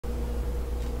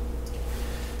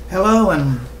Hello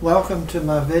and welcome to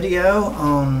my video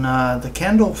on the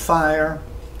Kindle Fire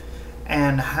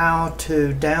and how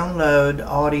to download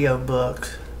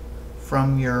audiobooks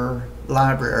from your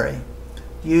library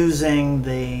using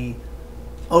the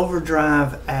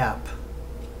Overdrive app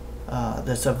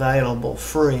that's available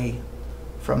free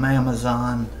from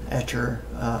Amazon at your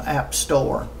app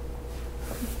store.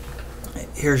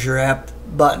 Here's your app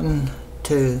button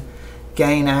to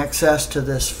gain access to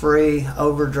this free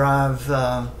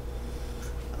Overdrive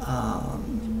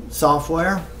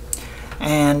software,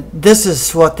 and this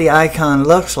is what the icon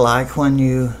looks like when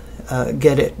you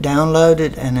get it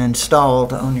downloaded and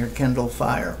installed on your Kindle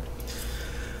Fire.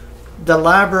 The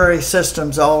library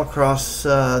systems all across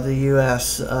the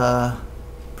US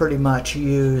pretty much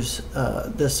use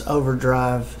this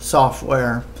Overdrive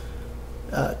software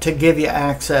to give you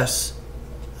access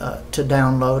to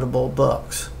downloadable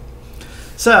books.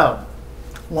 So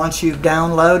once you've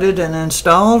downloaded and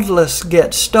installed, let's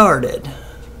get started.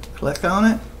 Click on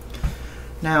it.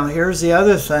 Now here's the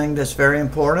other thing that's very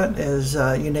important is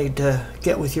you need to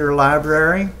get with your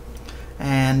library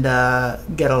and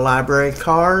get a library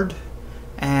card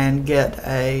and get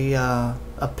a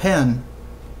pen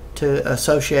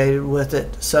associated with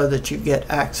it so that you get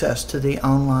access to the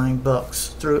online books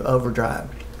through Overdrive.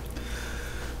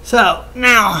 So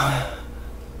now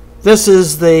this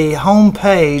is the home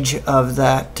page of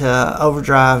that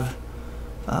Overdrive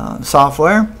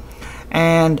software,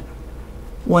 and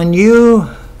when you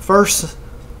first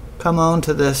come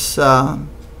onto this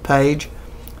page,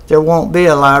 there won't be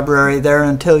a library there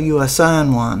until you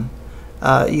assign one.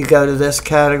 You go to this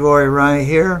category right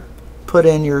here, put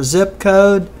in your zip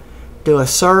code, do a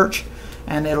search,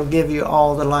 and it'll give you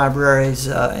all the libraries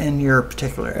in your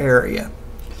particular area.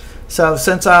 So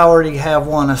since I already have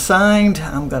one assigned,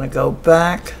 I'm going to go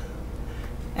back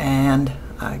and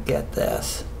I get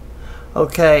this.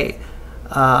 Okay,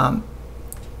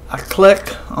 I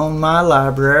click on my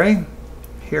library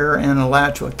here in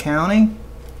Alachua County,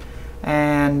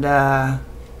 and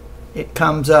it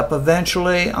comes up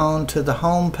eventually onto the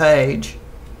home page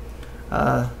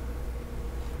of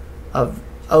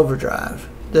Overdrive.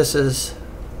 This is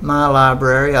my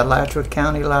library, Alachua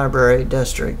County Library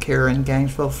District here in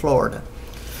Gainesville, Florida.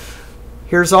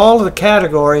 Here's all the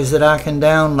categories that I can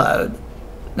download.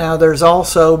 Now there's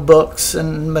also books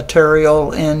and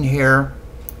material in here,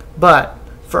 but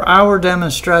for our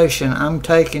demonstration I'm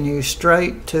taking you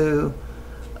straight to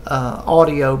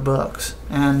audiobooks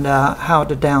and how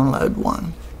to download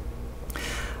one.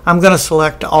 I'm going to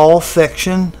select all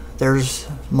fiction. There's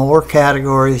more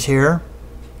categories here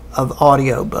of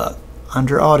audiobook.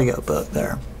 Under audiobook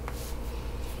there.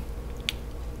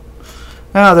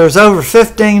 Now there's over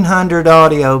 1,500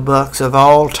 audiobooks of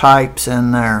all types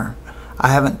in there. I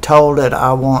haven't told it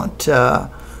I want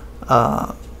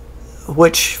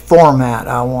which format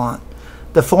I want.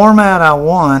 The format I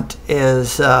want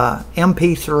is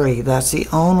MP3. That's the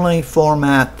only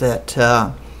format that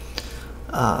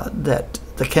that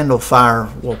the Kindle Fire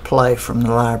will play from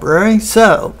the library.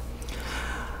 So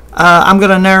I'm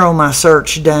going to narrow my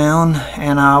search down,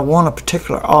 and I want a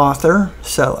particular author,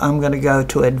 so I'm going to go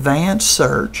to Advanced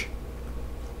Search.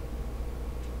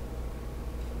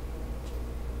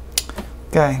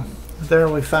 Okay, there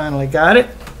we finally got it.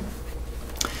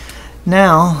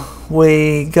 Now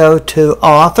we go to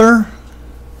Author,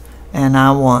 and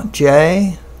I want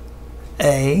J.A.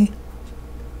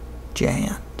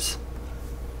 Jans,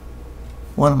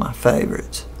 one of my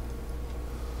favorites.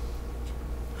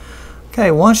 Okay,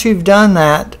 once you've done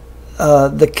that,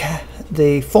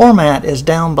 the format is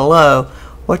down below.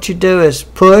 What you do is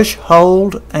push,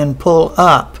 hold, and pull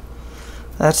up.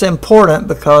 That's important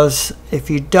because if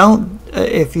you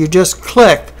just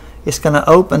click, it's going to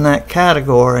open that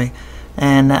category,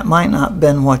 and that might not have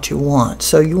been what you want.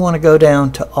 So you want to go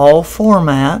down to all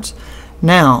formats.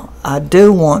 Now, I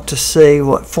do want to see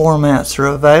what formats are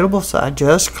available, so I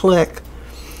just click.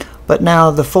 But now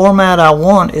the format I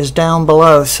want is down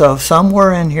below, so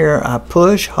somewhere in here I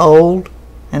push, hold,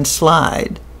 and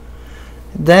slide.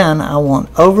 Then I want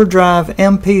Overdrive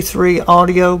MP3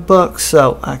 audiobooks,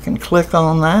 so I can click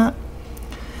on that.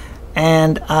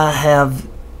 And I have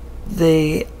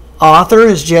the author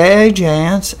is J.A.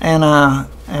 Jans, and I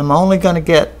am only going to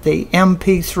get the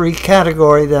MP3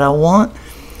 category that I want.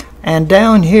 And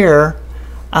down here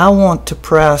I want to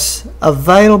press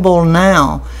Available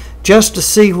Now, just to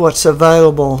see what's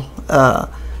available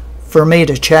for me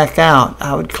to check out.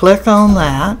 I would click on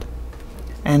that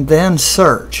and then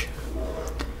search.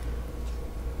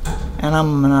 And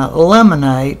I'm going to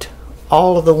eliminate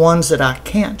all of the ones that I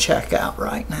can't check out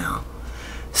right now.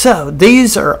 So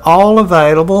these are all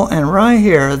available, and right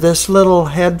here, this little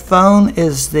headphone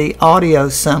is the audio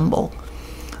symbol.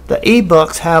 The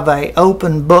ebooks have a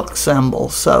open book symbol,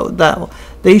 so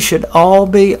these should all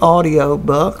be audio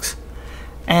books.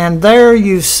 And there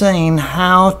you've seen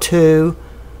how to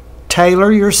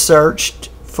tailor your search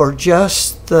for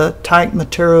just the type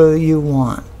material you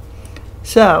want.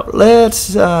 So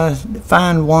let's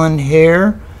find one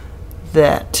here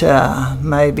that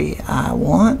maybe I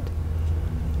want.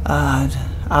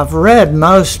 I've read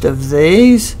most of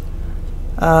these.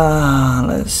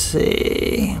 Let's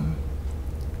see.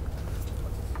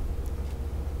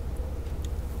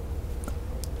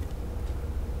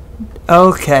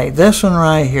 Okay, this one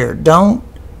right here. Don't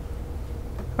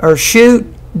shoot,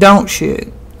 don't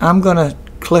shoot. I'm going to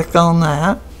click on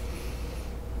that.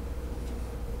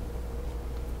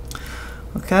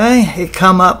 Okay, it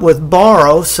come up with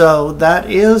borrow, so that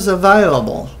is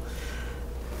available.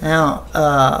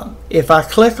 Now, if I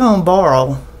click on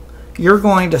borrow, you're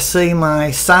going to see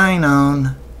my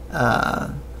sign-on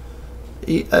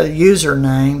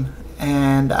username,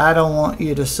 and I don't want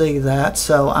you to see that,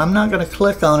 so I'm not going to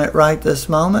click on it right this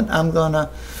moment. I'm going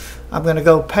to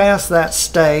go past that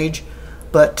stage,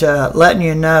 but letting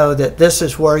you know that this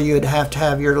is where you'd have to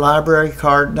have your library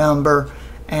card number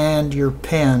and your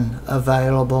PIN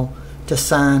available to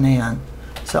sign in.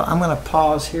 So I'm going to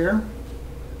pause here.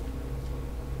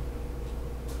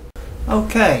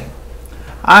 Okay,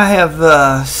 I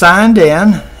have signed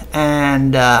in,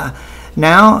 and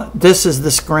now this is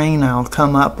the screen I'll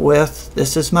come up with.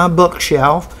 This is my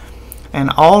bookshelf, and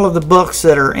all of the books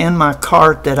that are in my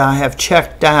cart that I have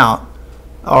checked out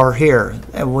are here.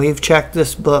 And we've checked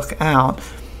this book out,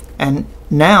 and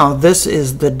now this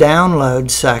is the download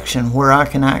section where I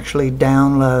can actually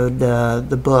download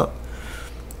the book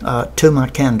to my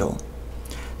Kindle.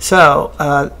 So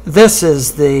this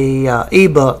is the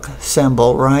ebook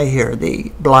symbol right here,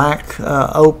 the black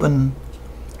open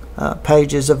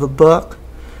pages of a book,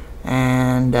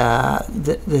 and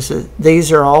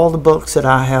these are all the books that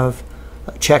I have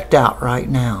checked out right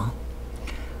now.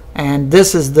 And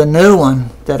this is the new one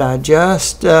that I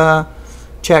just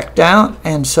checked out,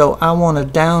 and so I want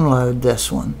to download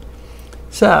this one.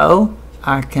 So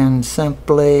I can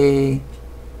simply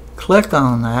click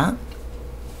on that,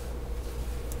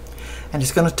 and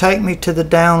it's going to take me to the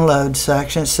download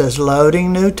section. It says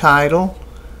loading new title.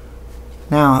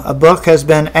 Now a book has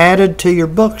been added to your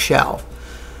bookshelf.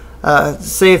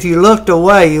 See, if you looked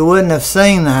away you wouldn't have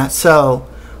seen that. So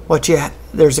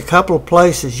there's a couple of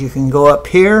places. You can go up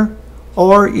here,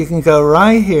 or you can go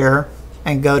right here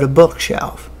and go to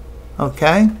bookshelf.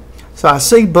 Okay, so I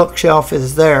see bookshelf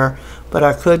is there, but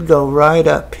I could go right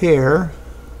up here.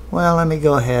 Well, let me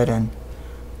go ahead and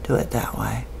do it that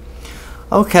way.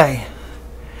 Okay,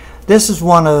 this is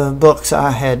one of the books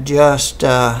I had just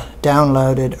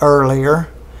downloaded earlier,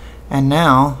 and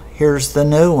now here's the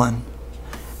new one.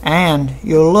 And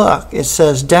you'll look, it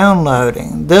says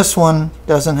downloading. This one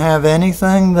doesn't have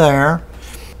anything there.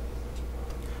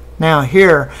 Now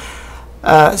here,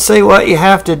 see, what you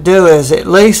have to do is at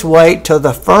least wait till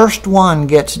the first one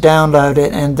gets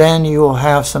downloaded, and then you will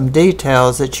have some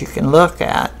details that you can look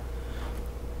at.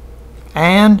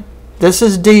 And this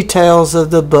is details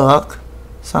of the book,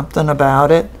 something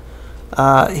about it.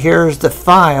 Here's the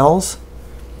files,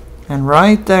 and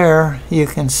right there you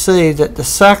can see that the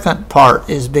second part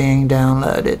is being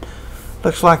downloaded.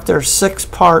 Looks like there's 6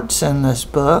 parts in this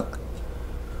book,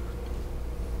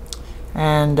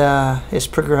 and it's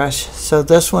progressed. So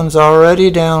this one's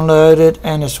already downloaded,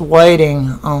 and it's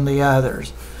waiting on the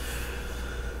others.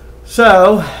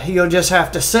 So you'll just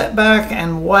have to sit back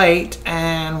and wait,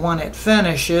 and when it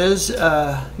finishes,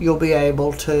 you'll be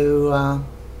able to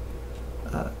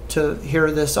hear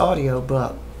this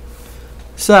audiobook.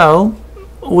 So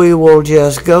we will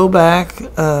just go back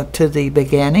to the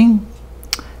beginning,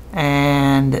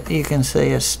 and you can see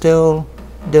it's still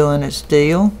doing its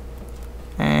deal.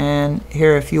 And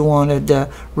here, if you wanted to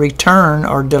return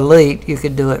or delete, you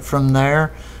could do it from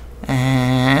there.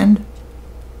 And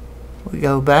we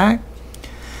go back.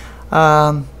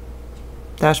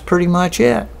 That's pretty much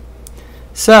it.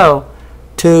 So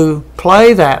to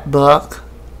play that book,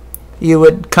 you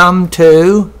would come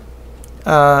to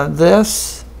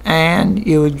this, and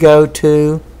you would go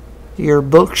to your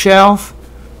bookshelf,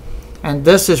 and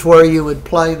this is where you would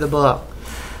play the book.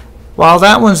 While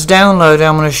that one's downloaded,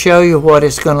 I'm going to show you what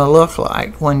it's going to look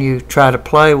like when you try to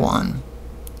play one.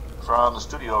 From the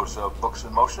studios of Books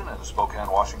in Motion in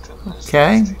Spokane, Washington.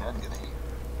 Okay.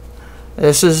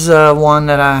 This is one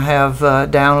that I have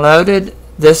downloaded.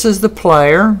 This is the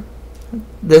player.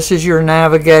 This is your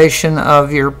navigation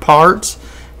of your parts,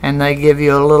 and they give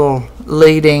you a little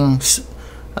leading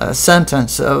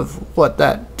sentence of what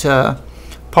that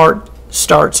part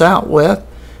starts out with.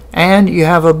 And you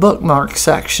have a bookmark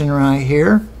section right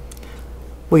here.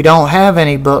 We don't have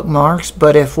any bookmarks,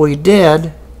 but if we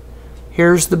did,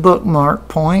 here's the bookmark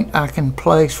point. I can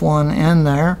place one in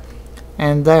there,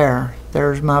 and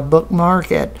there's my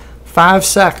bookmark at 5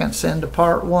 seconds into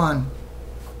part 1.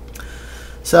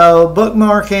 So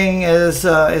bookmarking is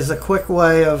a quick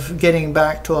way of getting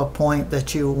back to a point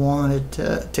that you wanted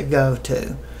to go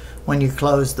to when you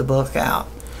close the book out.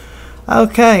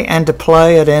 Okay, and to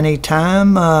play at any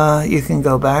time, you can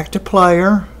go back to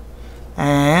player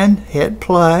and hit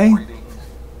play. Reading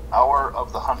Hour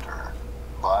of the Hunter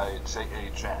by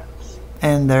J.A. Chance.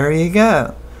 And there you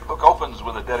go. The book opens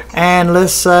with a dedication. And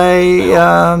let's say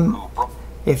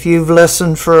if you've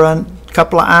listened for a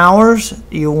couple of hours,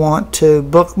 you want to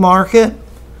bookmark it,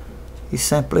 you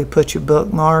simply put your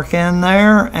bookmark in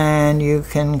there, and you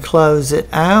can close it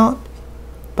out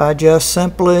by just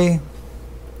simply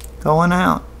going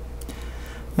out.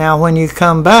 Now when you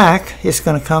come back, it's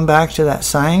going to come back to that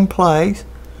same place,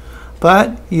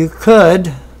 but you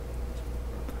could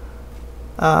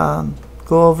go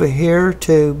over here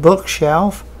to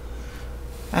bookshelf,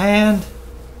 and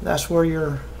that's where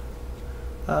your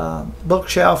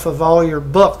bookshelf of all your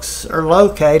books are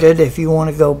located. If you want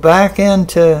to go back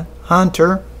into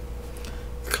Hunter,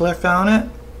 click on it,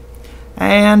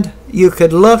 and you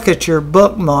could look at your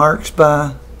bookmarks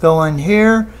by going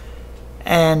here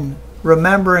and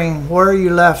remembering where you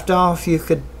left off. You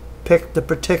could pick the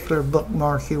particular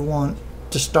bookmark you want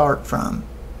to start from.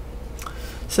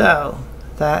 So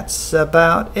that's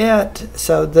about it.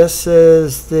 So this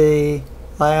is the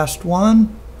last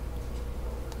one.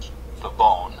 The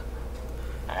Bone.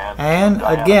 And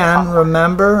again,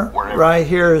 remember, right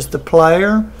here is the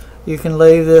player. You can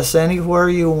leave this anywhere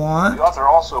you want. The author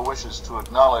also wishes to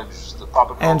acknowledge the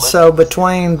popular and so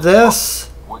between this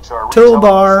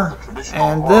toolbar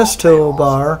and this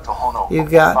toolbar, you've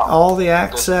got all the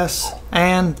access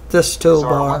and this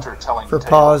toolbar for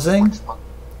pausing.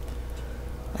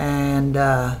 And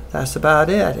that's about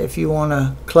it. If you want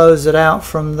to close it out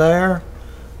from there,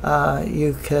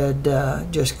 you could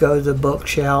just go to the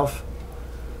bookshelf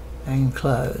and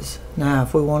close. Now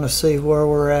if we want to see where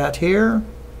we're at here,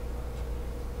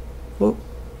 whoop,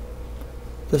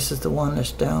 this is the one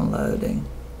that's downloading.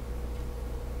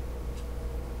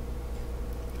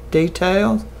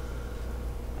 Details,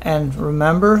 and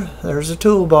remember, there's a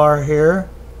toolbar here.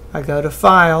 I go to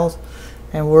Files,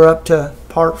 and we're up to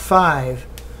Part 5.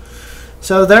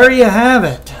 So there you have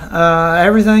it.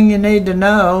 Everything you need to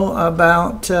know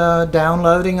about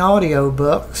downloading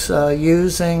audiobooks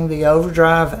using the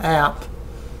Overdrive app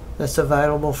that's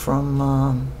available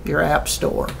from your app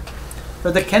store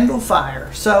for the Kindle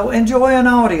Fire. So enjoy an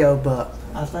audiobook.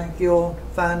 I think you'll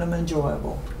find them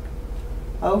enjoyable.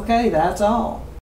 Okay, that's all.